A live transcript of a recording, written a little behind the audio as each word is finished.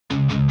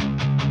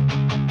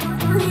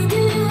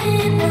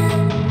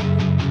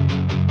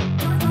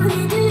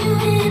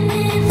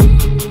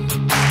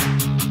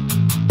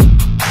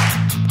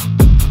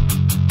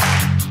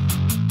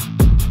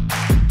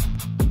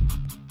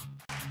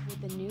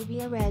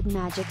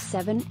Redmagic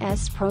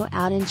 7S Pro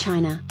out in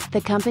China.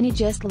 The company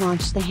just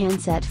launched the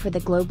handset for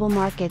the global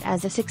market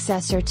as a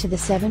successor to the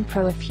 7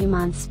 Pro a few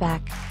months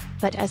back.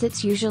 But as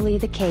it's usually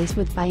the case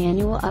with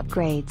biannual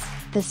upgrades,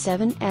 the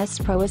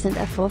 7S Pro isn't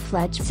a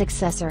full-fledged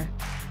successor.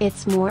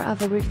 It's more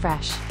of a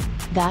refresh.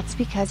 That's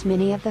because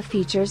many of the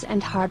features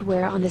and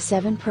hardware on the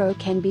 7 Pro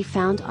can be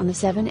found on the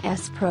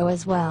 7S Pro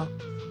as well.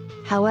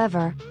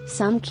 However,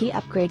 some key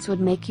upgrades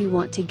would make you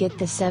want to get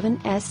the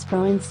 7S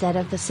Pro instead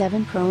of the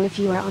 7 Pro if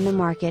you are on the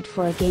market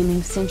for a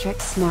gaming-centric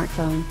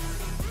smartphone.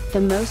 The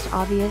most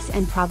obvious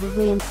and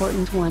probably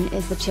important one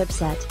is the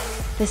chipset.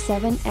 The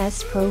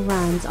 7S Pro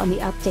runs on the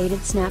updated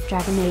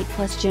Snapdragon 8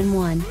 Plus Gen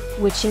 1,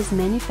 which is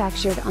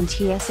manufactured on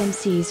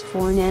TSMC's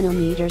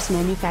 4nm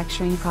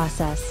manufacturing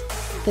process.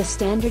 The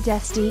standard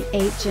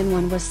SD8 Gen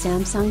 1 was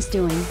Samsung's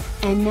doing,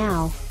 and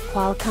now,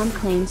 Qualcomm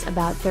claims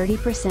about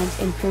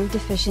 30% improved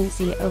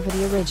efficiency over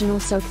the original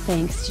SoC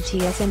thanks to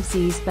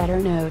TSMC's better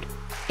node.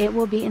 It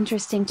will be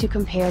interesting to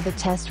compare the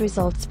test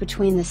results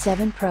between the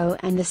 7 Pro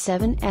and the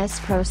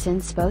 7S Pro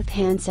since both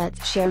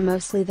handsets share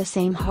mostly the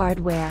same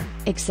hardware,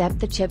 except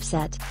the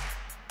chipset.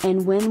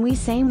 And when we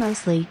say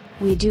mostly,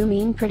 we do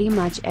mean pretty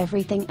much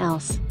everything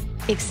else.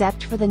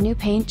 Except for the new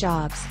paint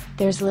jobs,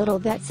 there's little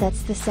that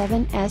sets the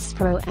 7S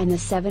Pro and the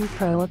 7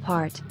 Pro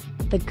apart.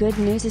 The good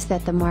news is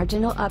that the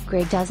marginal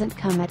upgrade doesn't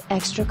come at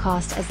extra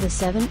cost as the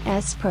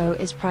 7S Pro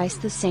is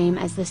priced the same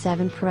as the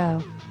 7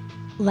 Pro.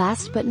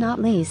 Last but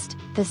not least,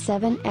 the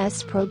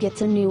 7S Pro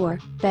gets a newer,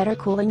 better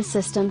cooling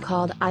system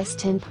called ICE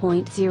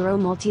 10.0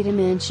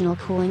 multidimensional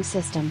cooling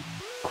system.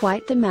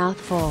 Quite the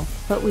mouthful,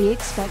 but we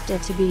expect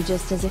it to be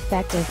just as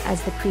effective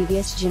as the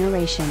previous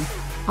generation.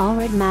 All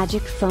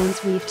Redmagic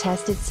phones we've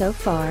tested so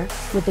far,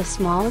 with the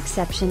small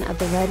exception of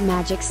the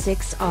Redmagic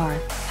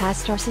 6R,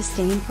 passed our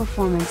sustained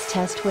performance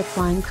test with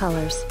flying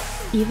colors.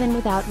 Even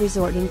without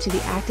resorting to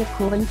the active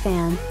cooling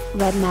fan,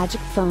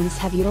 Redmagic phones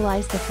have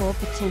utilized the full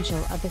potential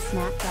of the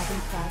Snapdragon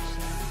flagship.